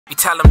You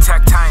tell them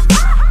tech time.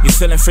 You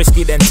feeling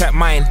frisky, then tech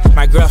mine.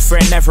 My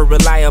girlfriend never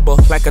reliable,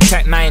 like a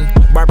Tech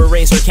 9. Barber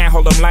razor can't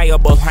hold them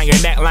liable on your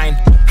neckline.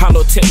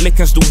 Hollow tip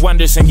lickings do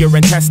wonders in your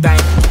intestine.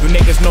 You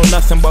niggas know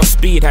nothing about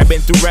speed, I've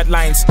been through red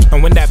lines.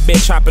 And when that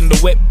bitch hop in the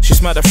whip, she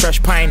smelled a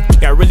fresh pine.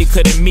 Y'all really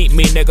couldn't meet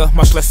me, nigga,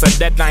 much less a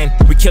deadline.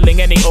 We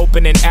killing any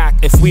opening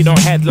act if we don't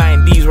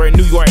headline. These were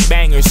New York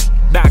bangers.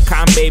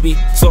 .com baby,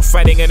 so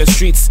fighting in the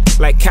streets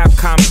like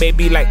Capcom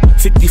baby, like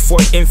 54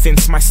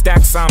 infants. My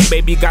stacks on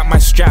baby, got my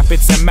strap,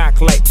 it's a Mac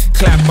light.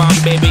 Clap on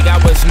baby, I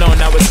was known,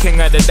 I was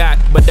king of the dot,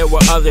 but there were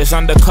others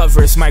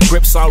undercovers. My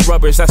grips all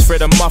rubbers, that's for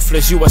the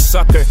mufflers. You a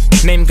sucker,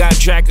 name got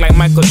dragged like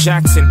Michael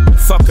Jackson.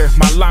 Fucker,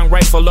 my long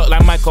rifle look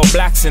like Michael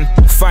Blackson.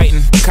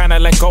 Fighting, kinda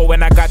like oh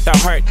when I got the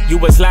heart. You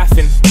was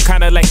laughing,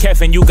 kinda like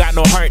Kevin, you got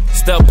no heart.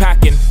 Still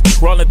packing,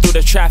 rolling through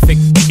the traffic.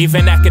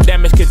 Even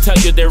academics can tell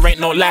you there ain't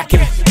no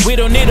lacking. We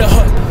don't need a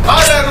hook.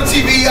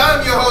 iBattleWW,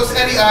 I'm your host,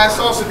 Eddie I,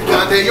 Salsa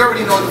Picante. You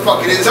already know what the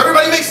fuck it is.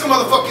 Everybody make some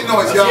motherfucking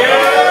noise, yo.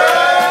 Yeah.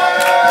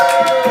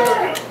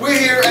 We're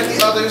here at the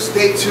others,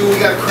 day 2. We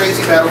got a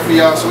crazy battle for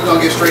y'all, so we're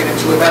gonna get straight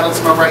into it. Battle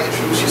to my right,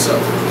 introduce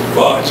yourself.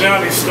 Fuck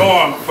Johnny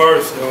Storm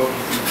first, though.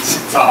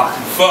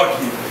 Fuck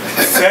you.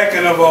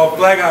 Second of all,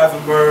 Black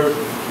HEISENBERG,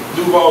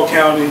 Duval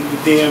County, the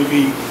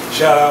DMV.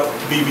 Shout out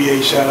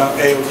BBA, shout out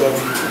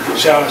AOW,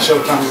 shout out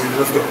Showtime.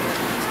 Let's go.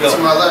 To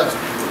my left.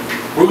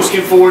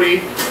 BRUSKIN 40,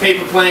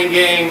 Paper Playing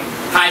Game,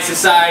 High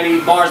Society,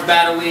 Bars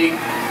Battle League,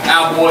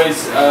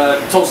 Cowboys,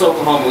 Tulsa,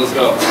 Oklahoma. Let's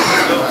go.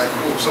 Alright,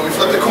 cool. So we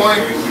flipped the coin.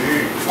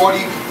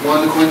 40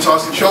 won the coin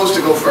toss and chose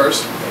to go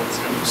first.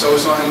 So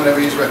it's on him whenever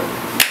he's ready.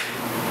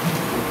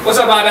 What's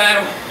up,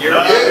 iBattle?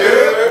 Yeah.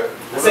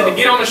 I said to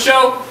get on the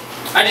show,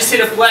 I just hit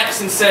a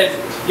flex and said,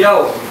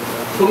 yo,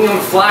 put me on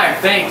the flyer,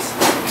 thanks.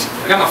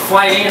 I got my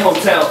flight and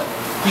hotel.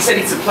 He said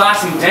he'd supply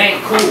some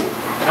dank, cool.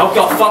 I hope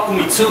y'all fuck with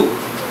me too.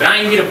 But I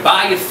ain't here to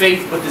buy your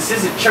faith, but this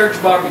is a church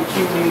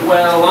barbecue, and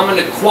well, I'm an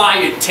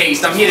acquired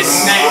taste. I'm here to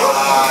snack.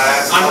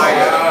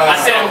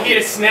 I said I'm here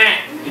to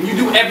snack, and you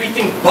do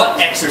everything but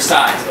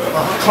exercise.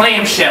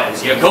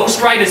 Clamshells, your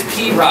ghostwriter's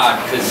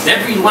P-Rod, because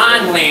every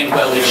line land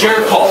well, it's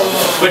your call.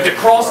 But to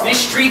cross this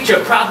street,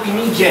 you'll probably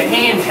need your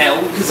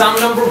handheld, because I'm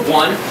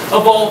 #1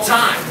 of all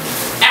time.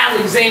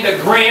 Alexander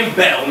Graham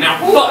Bell. Now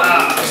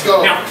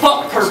fuck, now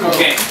fuck Purple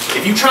Gang.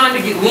 If you trying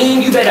to get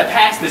lean, you better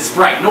pass the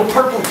Sprite. No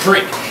purple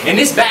drink. And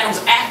this battle's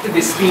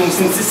activist theme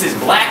since this is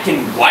black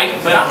and white,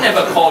 but I'll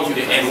never call you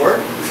the N-word.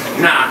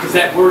 Nah, cause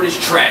that word is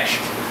trash.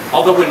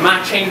 Although in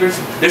my chambers,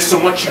 there's so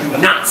much you do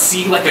not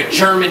see, like a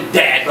German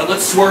dad, but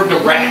let's swerve the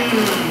rack.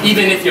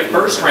 Even if your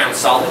first round's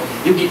solid,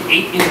 you'll get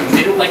 8 in the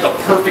middle like a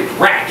perfect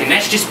rack, and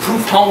that's just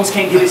proof Holmes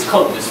can't get his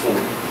coldest for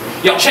you.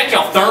 Y'all check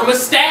your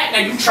thermostat? Now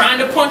you trying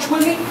to punch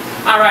with me?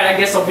 Alright, I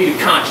guess I'll be the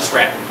conscious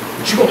rapper.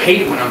 But you gon'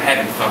 hate it when I'm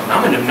having fun.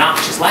 I'm an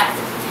obnoxious laugher.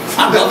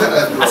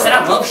 I said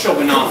I love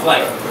showing off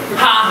like,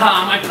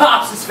 ha, my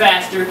pops is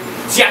faster.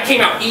 See, I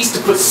came out east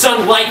to put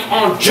sunlight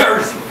on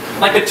Jersey,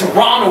 like the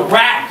Toronto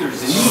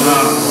Raptors. And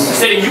I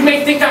said, you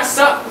may think I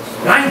suck,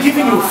 but I ain't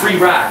giving you a free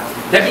ride.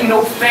 That'd be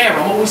no fair.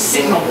 I'm always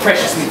sitting on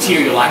precious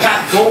material. I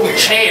got gold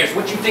chairs.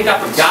 What you think I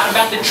forgot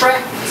about the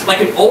track?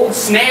 Like an old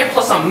snare,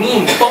 plus I'm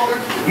mean fucker.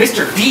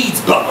 Mr. Deeds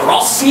butler.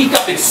 I'll sneak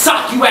up and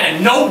sock you out of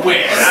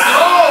nowhere.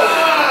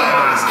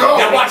 Let's go.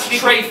 Now watch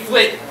Trey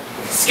flip.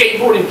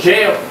 Skateboard in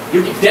jail.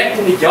 You get decked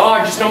in the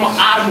yard, just know my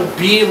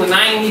automobile, and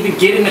I ain't even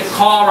get in the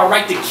car, I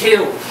write to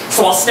kill.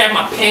 So I'll stab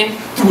my pen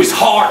through his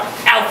heart.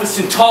 Alpha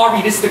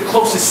Centauri, this is the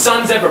closest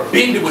sun's ever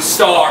been to a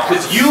star.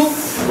 Cause you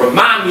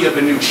remind me of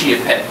a new chia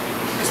pet.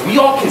 Cause we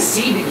all can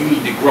see that you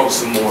need to grow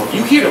some more. If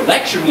you here to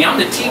lecture me, I'm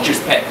the teacher's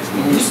pet. Cause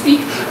when you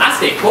speak, I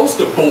stay close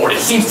to board. It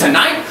seems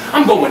tonight,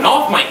 I'm going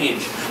off my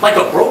hinge. Like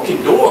a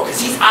broken door, cause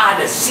he's eye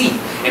to see.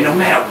 And no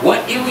matter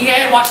what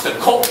Iliad, watch the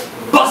Colt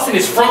bust in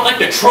his front like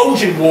the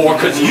Trojan War,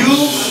 cause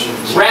you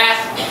rap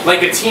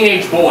like a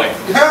teenage boy.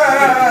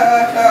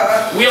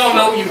 We all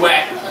know you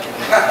whack.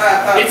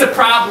 It's a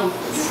problem.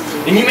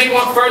 And you may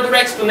want further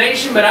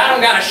explanation, but I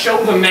don't gotta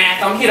show the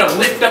math. I'm here to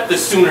lift up the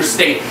Sooner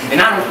State, and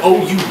I don't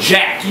owe you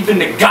jack. Even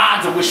the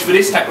gods will wish for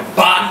this type of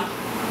body.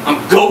 I'm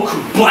Goku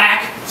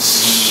Black.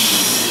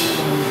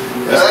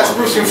 Yeah, that's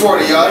BRUSKIN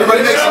 40, y'all.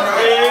 Everybody make some noise.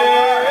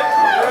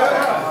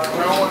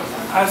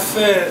 I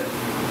said,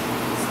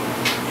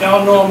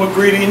 y'all know I'm a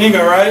greedy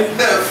nigga, right?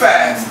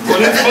 Fast. Well,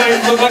 this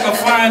place look like a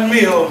fine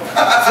meal.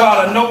 So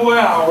out of nowhere,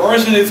 I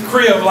rush in his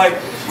crib like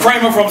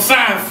Kramer from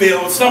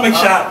Seinfeld, stomach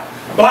shot,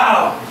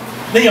 blow.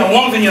 Then your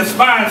lungs and your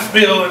spine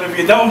spill, and if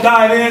you don't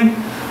die then,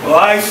 well,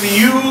 I see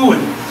you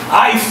and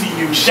I see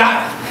you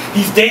shot.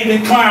 He's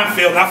David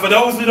Kleinfeld. Now, for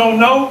those who don't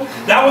know,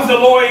 that was the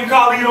lawyer in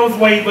Carlito's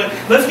way, but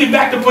let's get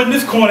back to putting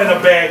this corn in a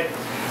bag.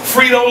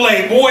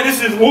 Frito-Lay, boy,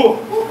 this is woo.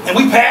 And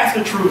we passed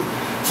the truth.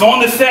 So on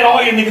the set,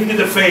 all your niggas get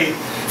the fade.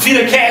 See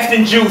the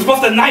casting juice,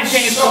 plus the knife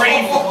game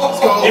straight.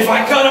 If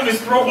I cut him,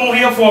 his throat won't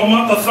heal for a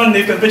month or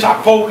Sunday, because bitch,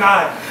 I poke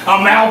eye.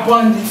 I'm Al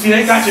Bundy. See,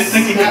 they got you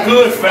thinking you're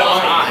good,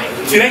 fella.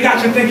 See, they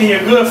got you thinking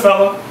you're good,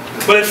 fella.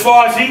 But as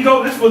far as he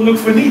go, this was Nuke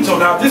Finito.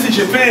 Now, if this is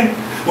your pen,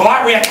 Well,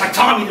 I react like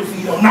Tommy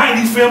DeVito,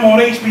 90s film on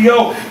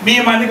HBO. Me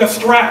and my nigga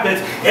Strap,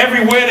 that's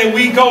everywhere that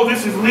we go,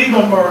 this is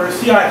legal murder.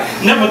 See, I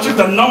never took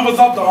the numbers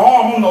off the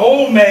arm on the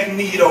old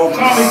Magneto.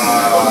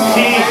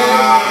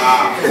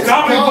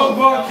 Comic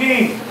book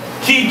king.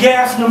 Keep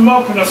gassing him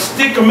up and a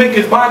stick will make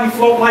his body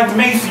float like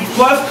Macy's.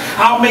 Plus,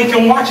 I'll make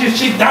him watch his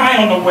shit die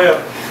on the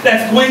web.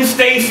 That's Gwen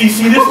Stacy.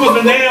 See, this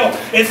was a nail.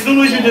 As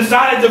soon as you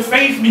decided to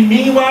face me.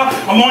 Meanwhile,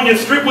 I'm on your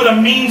strip with a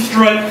mean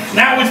strut.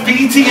 Now it's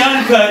BT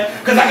uncut,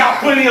 because I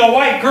got plenty of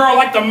white girl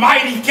like the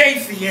mighty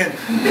Casey. And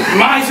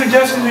my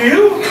suggestion to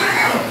you,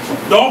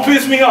 don't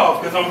piss me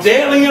off, because I'm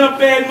deadly in a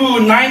bad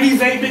mood. 90s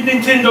 8-bit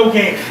Nintendo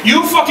game.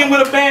 You fucking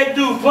with a bad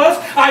dude. Plus,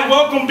 I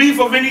welcome beef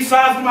of any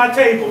size to my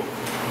table.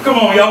 Come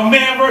on, y'all.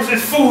 Man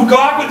versus food.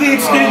 Glock with the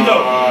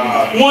extendo.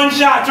 One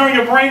shot, turn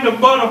your brain to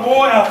butter,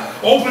 boy. I'll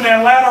open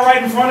that ladder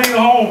right in front of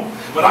your home.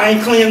 But I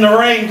ain't cleaning the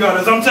rain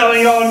gutters. I'm telling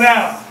y'all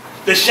now.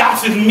 The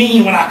shots is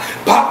mean. When I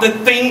pop the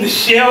thing, the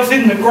shells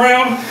hitting the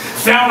ground.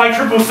 Sound like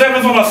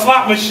 777s on a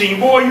slot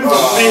machine. Boy, you's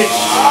a bitch.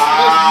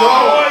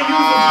 Boy,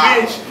 you's a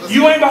bitch.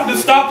 You ain't about to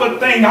stop a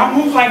thing. I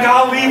move like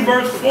Ali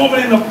versus Foreman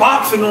in the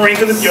boxing ring.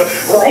 Because if your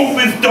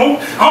rope is dope,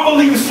 I'm going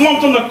to leave you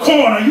slumped on the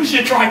corner. You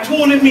should try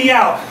tuning me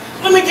out.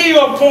 Let me give you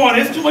a point.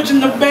 There's too much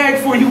in the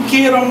bag for you,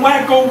 kid. I'm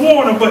Wacko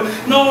Warner. But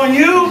knowing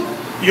you,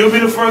 you'll be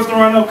the first to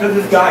run up because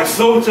this guy's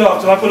so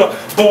tough. Till I put a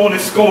bow in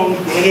his skull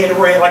and his head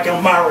red like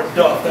a Myra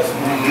Duff. That's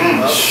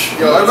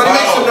Yo, everybody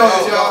make some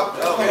noise, y'all.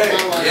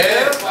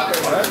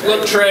 Yeah.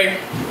 Look, Trey.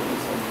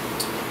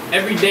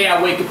 Every day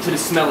I wake up to the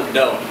smell of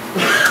dough.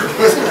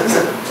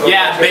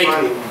 Yeah, I bake.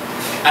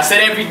 I said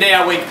every day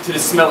I wake up to the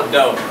smell of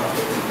dough.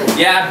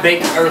 Yeah, I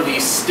baked early,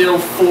 still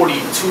 40,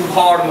 too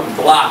hard on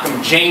the block.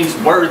 I'm James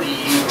Worthy,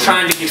 you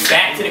trying to get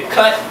back to the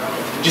cut?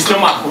 Just know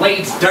my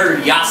blade's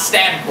dirty. I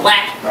stab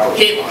black,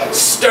 hit,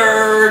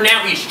 stir,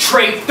 now he's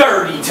Trey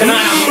 30.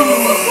 Tonight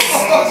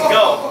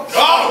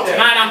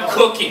I'm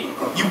cooking.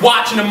 You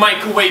watching the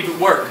microwave at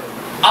work.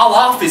 I'll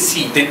office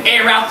heat, then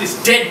air out this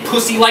dead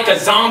pussy like a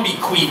zombie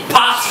queen.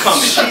 Pop's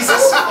coming.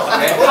 Jesus.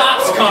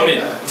 Pop's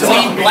coming. To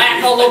leave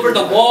black all over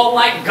the wall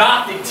like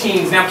gothic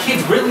teens. Now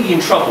kids really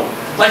in trouble.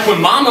 Like when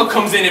mama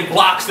comes in and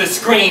blocks the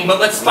screen. But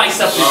let's spice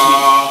up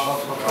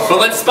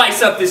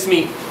this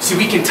meat. See,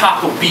 we can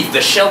taco beef. The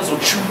shells will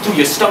chew through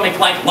your stomach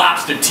like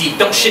lobster teeth.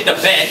 Don't shit the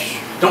bed.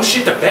 Don't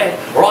shit the bed,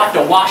 or I'll have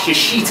to wash your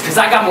sheets. Cause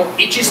I got more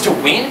itches to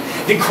win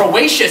than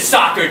Croatia's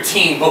soccer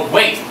team. But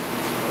wait,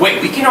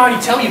 we can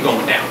already tell you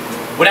going down.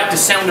 Without the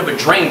sound of a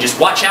drain, just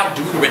watch out,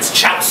 dude, or it's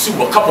chow su,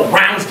 a couple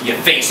rounds to your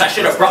face. I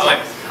should have brought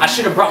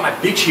my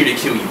bitch here to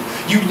kill you.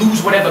 You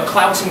lose whatever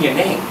clout's in your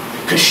name.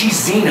 Cause she's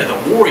Xena, the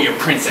warrior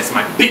princess.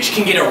 My bitch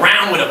can get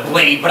around with a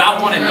blade, but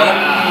I wanna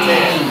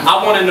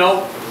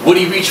know, would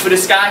he reach for the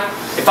sky?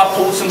 If I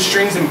pull some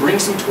strings and bring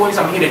some toys,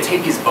 I'm here to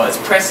take his buzz,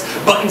 press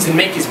buttons and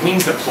make his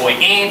wings deploy,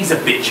 and he's a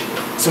bitch.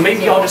 So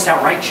maybe I'll just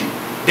outright you.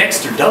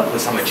 Dexter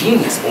Douglas, I'm a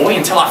genius, boy,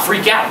 until I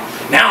freak out.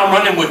 Now I'm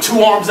running with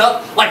 2 arms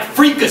up like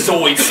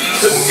freakazoids.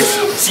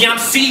 See, I'm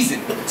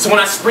seasoned. So when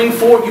I spring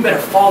forward, you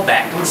better fall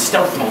back. I'm in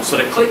stealth mode, so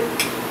the click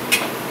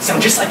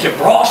sound just like your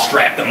bra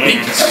strap, the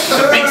big stick.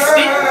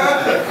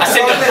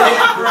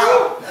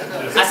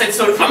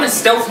 So I'm in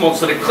stealth mode,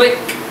 so the click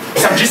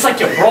sound just like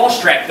your bra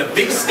strap. The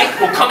big stick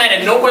will come out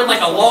of nowhere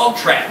like a log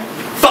trap.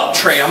 Fuck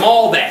Trey, I'm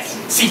all that.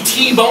 See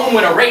T-Bone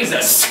with a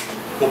razor.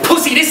 Well,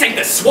 pussy, this ain't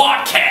the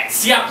SWAT cat.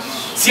 See,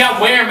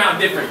 I wear him out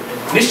different.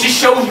 This just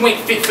shows you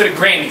ain't fit for the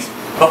Grammys.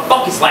 But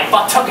fuck his life,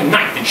 I'll tuck a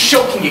knife and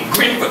choking your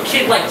grin for a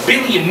kid like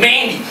Billy and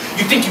Mandy.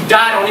 You think you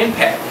died on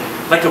impact,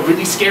 like a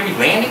really scary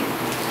landing?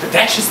 But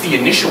that's just the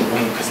initial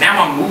wound, cause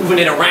now I'm moving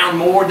it around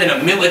more than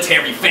a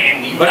military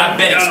family. But I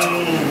bet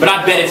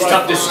it's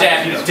tough to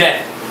stab you to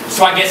death.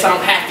 So I guess I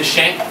don't have to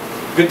shank.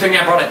 Good thing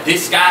I brought a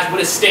disguise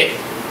with a stick.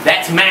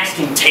 That's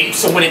masking tape,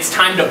 so when it's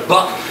time to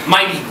buck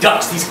mighty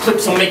ducks, these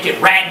clips will make it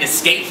rad to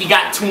skate. He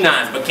got 2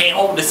 nines, but can't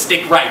hold the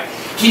stick right.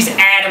 He's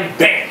Adam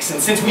Banks,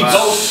 and since we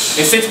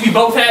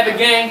both have a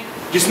gang,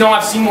 just know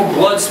I've seen more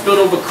blood spilled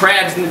over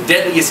crabs than the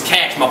deadliest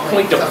catch. My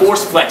point to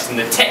force flex, and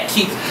the tech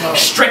keep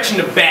stretching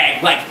the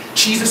bag like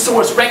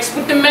Cheezosaurus Rex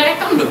with the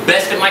Mac. I'm the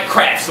best at my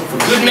craft, so for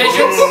good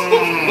measure,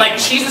 like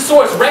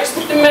Cheezosaurus Rex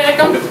with the Mac,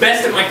 I'm the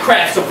best at my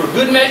craft, so for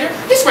good measure,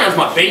 this round's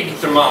my baby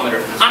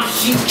thermometer. I'm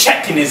heat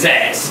checking his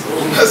ass.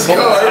 Let's go.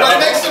 Everybody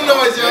make some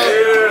noise, y'all.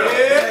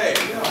 Yeah.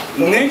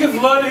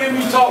 Niggas love to hear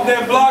me talk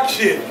that block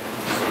shit.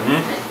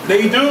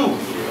 They do.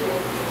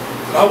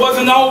 I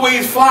wasn't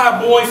always fly,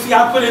 boy. See,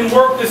 I put in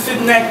work to sit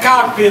in that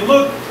cockpit.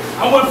 Look,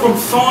 I went from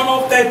sawing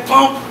off that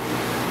pump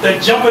to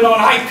jumping on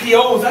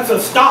IPOs. That's a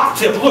stock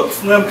tip. Look,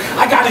 Slim,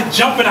 I got it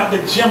jumping out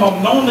the gym.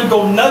 I'm known to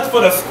go nuts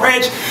for the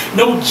scratch.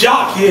 No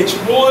jock hitch,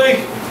 boy.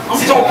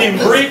 I'm talking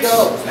bricks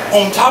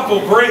on top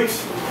of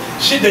bricks.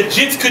 Shit, the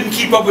jits couldn't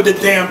keep up with the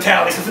damn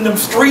tally. Cause in them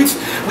streets,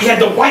 we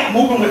had the white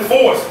moving with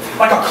force,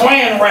 like a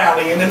Klan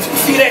rally. And then you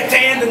see that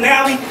tan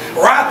Denali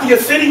ride through your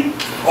city,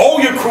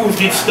 all your crews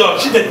get stuck.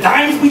 Shit, the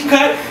dimes we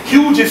cut,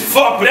 huge as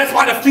fuck. But that's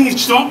why the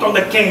fiends jumped on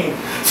the game.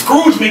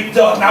 Scrooge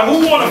McDuck. Now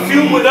who wanna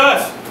feud with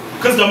us?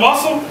 Cause the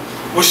muscle?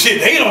 Well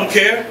shit, they don't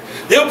care.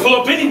 they'll pull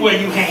up anywhere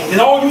you hang.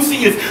 And all you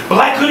see is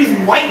black hoodies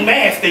and white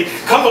masks. They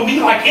cover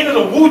me like into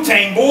the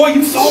Wu-Tang. Boy,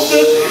 you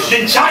softer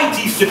than chai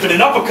tea sipping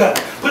an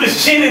uppercut. Put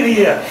his chin in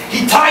the air.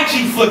 He Tai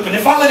Chi flipping.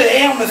 If I let it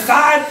air on the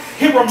side,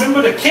 he'll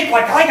remember to kick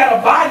like I got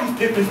a body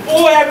pippin'.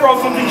 Boy, I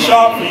brought something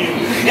sharp for you.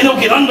 And he'll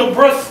get under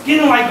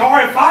BRUSKIN like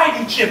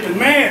RFID chipping,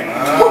 man.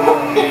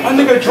 My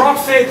nigga Drop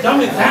said, dumb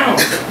it down.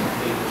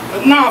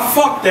 Nah,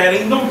 fuck that.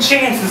 Ain't no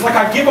chances. Like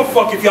I give a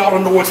fuck if y'all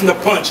don't know what's in the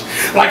punch.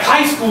 Like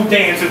high school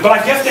dances. But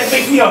I guess that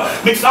makes me a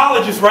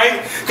mixologist,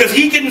 right? Because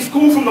he getting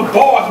school from the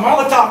bars,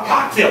 Molotov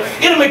cocktail.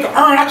 It'll make an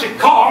urn out your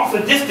car. I'm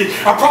sadistic.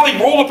 I'll probably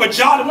roll up a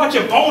jar and let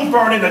your bones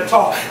burn in the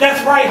tar.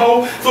 That's right,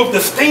 ho. So if the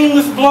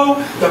stainless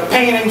blow, the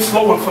pain ain't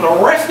slow. And for the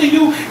rest of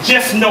you,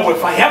 just know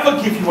if I ever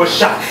give you a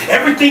shot,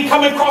 everything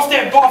coming across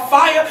that bar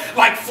fire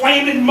like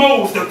flaming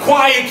moles, the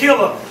quiet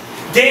killer.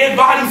 Dead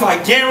bodies,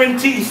 I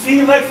guarantee.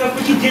 See, Lex, that's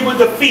what you get with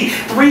the feet.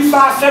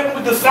 357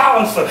 with the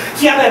silencer.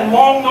 See how that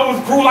long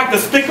nose grew like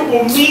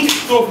Despicable Me?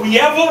 So if we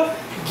ever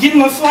get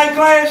in a slight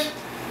clash,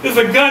 there's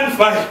a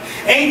gunfight.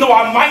 Ain't no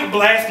I might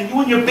blast and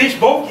you and your bitch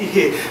both get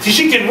hit. See,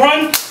 she can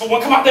run, but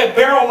when come out that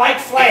barrel like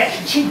flash.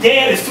 And she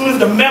dead as soon as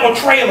the metal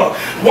trailer.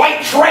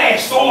 White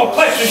trash, solar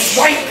plexus,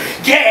 white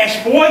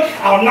gash, boy.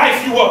 I'll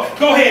knife you up.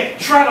 Go ahead,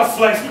 try to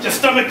flex. Get your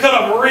stomach cut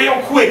up real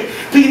quick.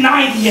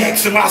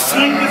 P90X, and I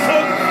swing this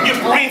hook,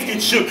 your brains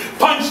get shook.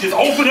 Punches,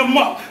 open them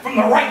up from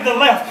the right to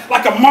left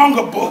like a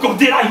manga book. Oh,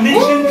 did I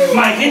mention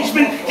my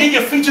henchman? Get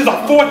your features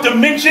a fourth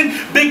dimension.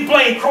 Big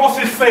blade cross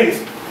his face.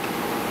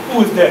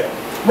 Who is that?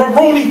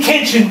 Roroni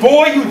Kenshin,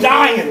 boy, you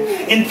dying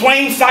in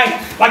plain sight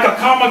like a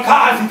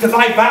kamikaze because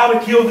I vow to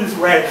kill this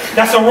rat.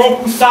 That's a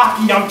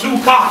Rokusaki, I'm too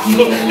cocky.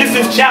 Look, this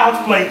is child's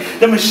play.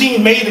 The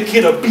machine made the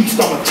kid a beast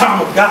on a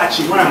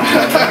Tamagotchi round.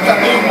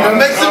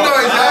 Make some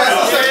noise, guys.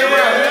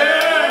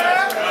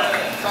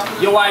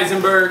 Yo,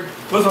 Heisenberg.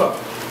 What's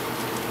up?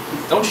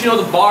 Don't you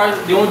know the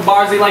only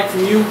bars they like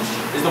from you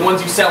is the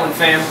ones you selling,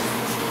 fam?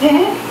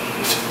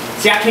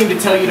 See, I came to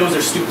tell you those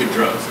are stupid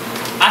drugs.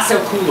 I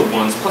sell cooler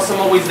ones, plus I'm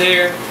always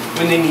there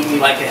when they need me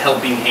like a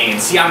helping hand.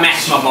 See, I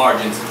match my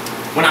margins.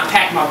 When I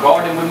pack my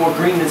garden with more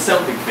green than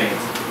Celtic fans.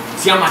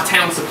 See, I'm my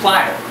town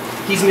supplier.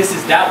 He's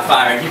Mrs.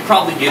 Doubtfire. He'd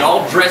probably get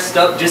all dressed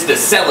up just to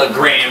sell a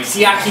gram.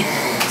 See, I keep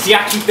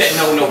that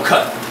no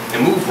cut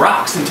and move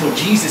rocks until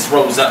Jesus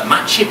rose up.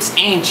 My chips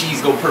and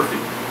cheese go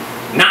perfect.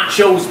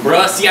 Nachos,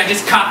 bruh. See, I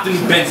just copped a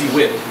new Benzie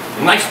whip.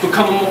 And life's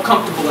becoming more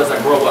comfortable as I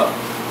grow up.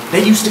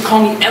 They used to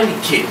call me Ellie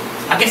Kid.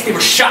 I guess they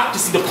were shocked to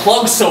see the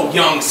plug so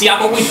young. See,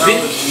 I've always been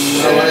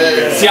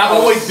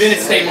a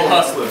stable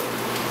hustler.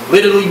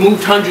 Literally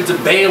moved hundreds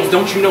of bales.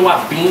 Don't you know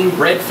I've beamed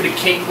bread for the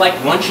cake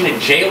like lunch in a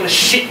jail? The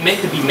shit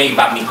meant to be made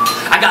by me.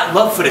 I got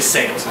love for the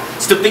sales.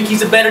 Still think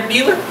he's a better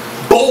dealer?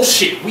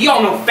 Bullshit. We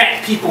all know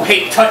fat people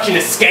hate touching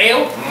a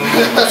scale.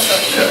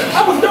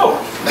 I was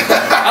dope.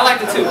 I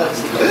liked it too.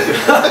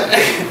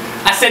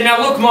 I said, now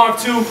look, Marv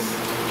 2.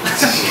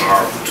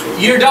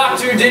 Your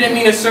doctor didn't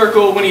mean a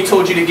circle when he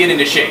told you to get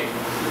into shape.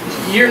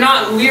 You're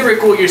not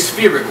lyrical, you're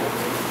spherical.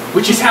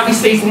 Which is how he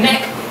stays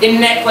neck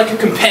and neck like a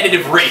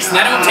competitive race.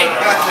 Now don't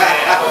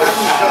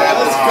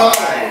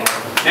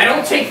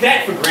take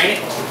that for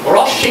granted, or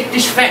I'll shake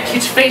this fat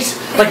kid's face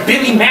like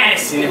Billy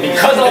Madison. And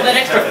because all that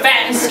extra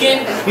fat and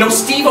skin, no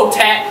Steve-O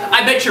tat,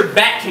 I bet your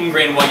back can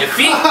grin while your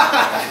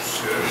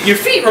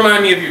feet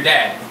remind me of your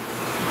dad.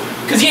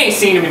 Cause you ain't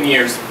seen him in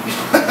years.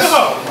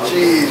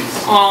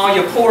 Aw,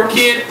 you poor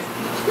kid.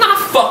 Nah,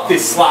 fuck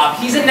this slob.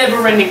 He's a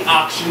never-ending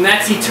auction.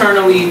 That's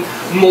eternally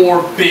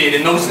morbid.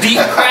 And those deep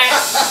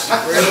cracks...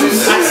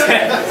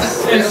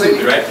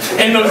 right?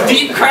 And those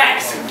deep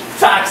cracks,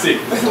 toxic.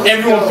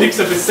 Everyone picks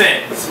up a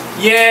scent.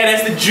 Yeah,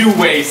 that's the Jew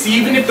way. See,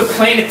 even if the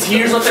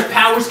Planeteers let their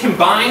powers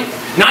combine,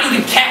 not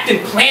even Captain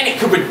Planet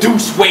could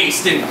reduce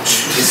waste. And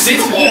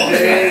since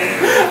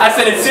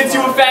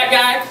you a fat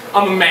guy,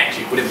 I'ma match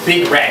it with a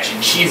big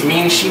ratchet. She as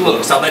mean as she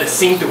looks. I'll let it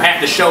sing through half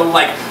the show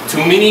like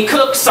too many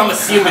cooks. I'ma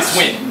seal this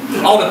win.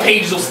 All the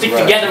pages will stick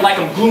together like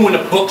I'm gluing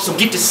a book, so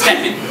get to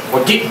stepping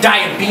or get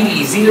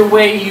diabetes. Either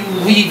way, you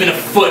leave in a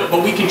foot,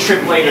 but we can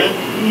trip later.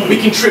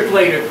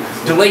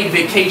 Delayed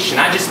vacation.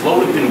 I just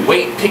load up and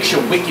wait. Picture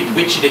Wicked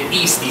Witch of the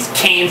East. These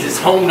cans is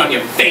honed on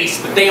your face,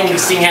 but they only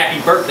sing happy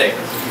birthday.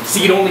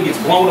 See, it only gets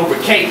blown over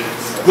cake.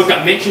 Look,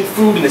 I mentioned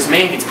food and this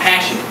man gets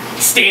passionate.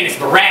 He's staying his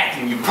barack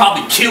and you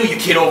probably kill your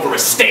kid over a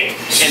steak.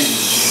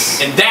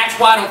 And that's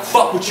why I don't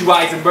fuck with you,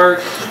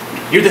 Heisenberg.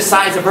 You're the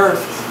size of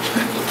Earth.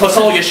 Plus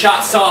all your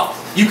shots soft,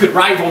 you could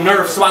rival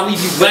Nerf, so I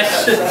leave you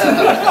less.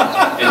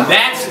 And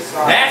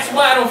that's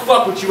why I don't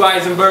fuck with you,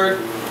 Heisenberg.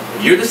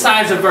 You're the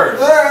size of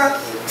Earth.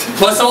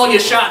 Plus all your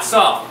shots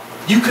soft,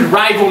 you could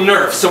rival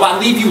Nerf, so I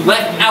leave you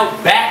left out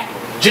back,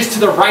 just to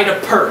the right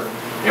of Perth.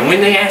 And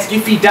when they ask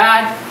if he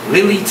died,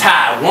 Lily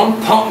Ty,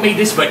 one pump made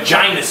this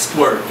vagina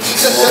squirt.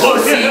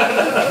 Pussy.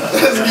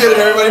 Let's get it,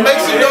 everybody. Make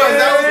some noise.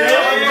 That was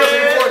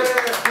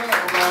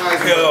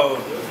Yo,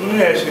 let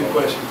me ask you a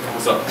question.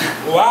 What's up?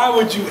 Why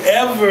would you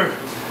ever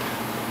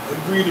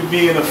agree to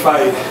be in a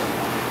fight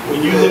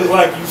when you look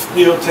like you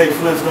still take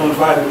Flintstone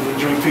vitamins and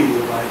drink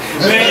Pedialyte.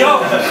 Man,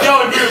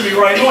 y'all agree with me,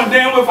 right? Knowing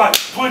damn well if I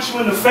punch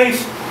you in the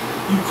face,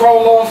 you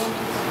crawl off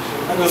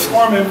like a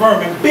squirming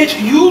vermin. Bitch,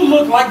 you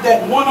look like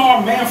that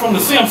one-armed man from The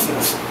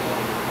Simpsons.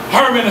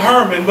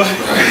 Herman, but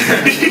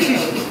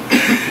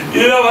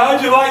you know,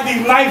 how'd you like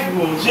these knife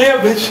wounds?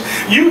 Yeah, bitch,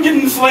 you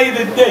getting slayed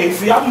today.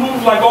 See, I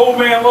move like old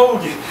man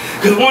Logan.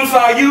 Because once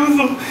I use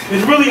them,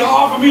 it's really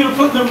hard for me to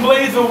put them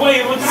blades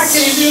away. Look, I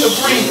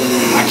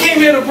came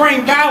here to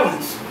bring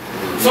balance.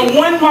 So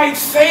one might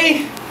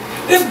say,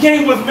 this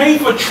game was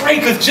made for Trey,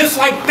 because just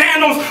like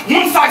Thanos,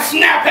 once I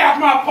snap, half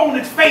my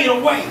opponents fade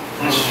away.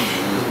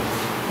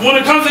 When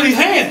it comes to these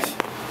hands,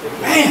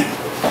 man,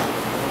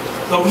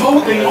 the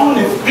mode they own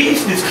is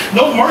beastness.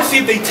 No mercy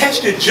if they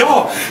touch your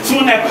jaw. So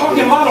in that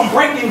parking lot, I'm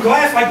breaking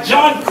glass like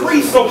John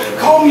Kreese, so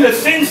call me the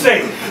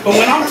sensei. But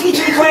when I'm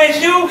teaching class,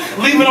 you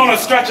leave it on a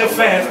stretcher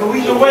fast. But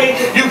either way,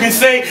 you can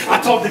say, I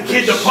taught the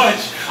kid to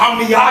punch.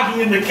 I'm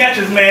Miyagi in the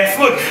catcher's mask.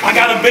 Look, I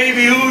got a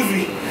baby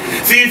Uzi.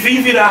 See, it's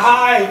easy to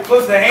hide,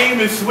 plus the aim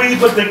is sweet,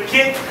 but the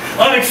kick,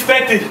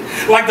 unexpected,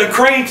 like the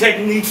crane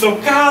technique. So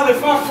Kyle,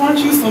 if I front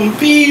you some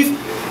peas,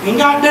 and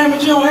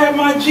goddammit, you don't have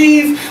my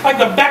G's, like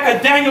the back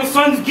of Daniel's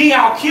son's gi,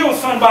 I'll kill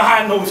son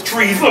behind those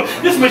trees. Look,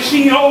 this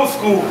machine old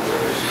school.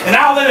 And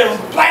I'll let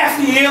it blast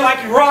in the air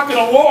like you're rocking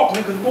a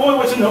Walkman, because boy,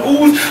 what's in the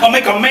ooze, I'll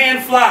make a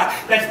man fly.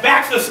 That's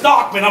Baxter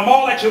Stockman, I'm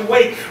all at your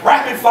weight,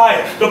 rapid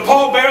fire. The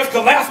pallbearers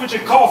collapse with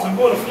your coffin.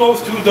 Boy, the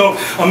flow's too dope.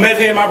 A meth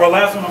head might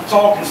relax when I'm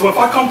talking. So if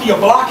I come to your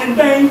block and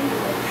bang,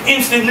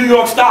 instant New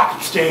York Stock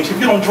Exchange. If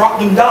you don't drop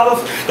them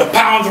dollars, the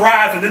pounds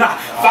rise, and then I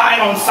fight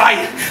on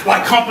sight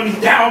like companies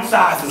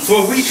downsizing.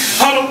 So if we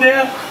huddle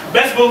there,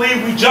 best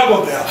believe we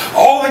juggle there.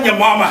 All in your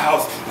mama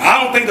house.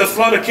 I don't think the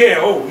slutter care.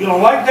 Oh, you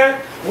don't like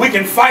that? We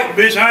can fight,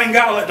 bitch. I ain't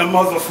gotta let the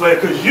muzzle flare,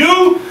 cause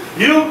you,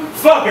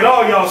 fuck it,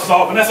 all y'all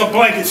soft, and that's a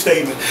blanket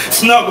statement.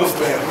 Snuggles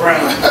bear,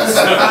 Brown.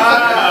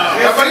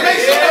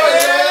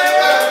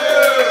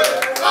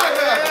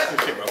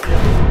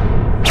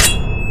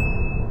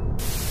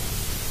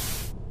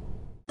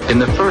 In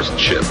the first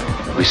ship,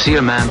 we see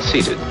a man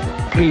seated.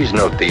 Please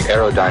note the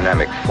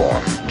aerodynamic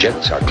form.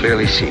 Jets are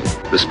clearly seen.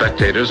 The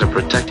spectators are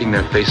protecting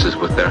their faces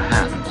with their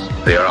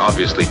hands. They are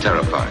obviously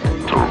terrified.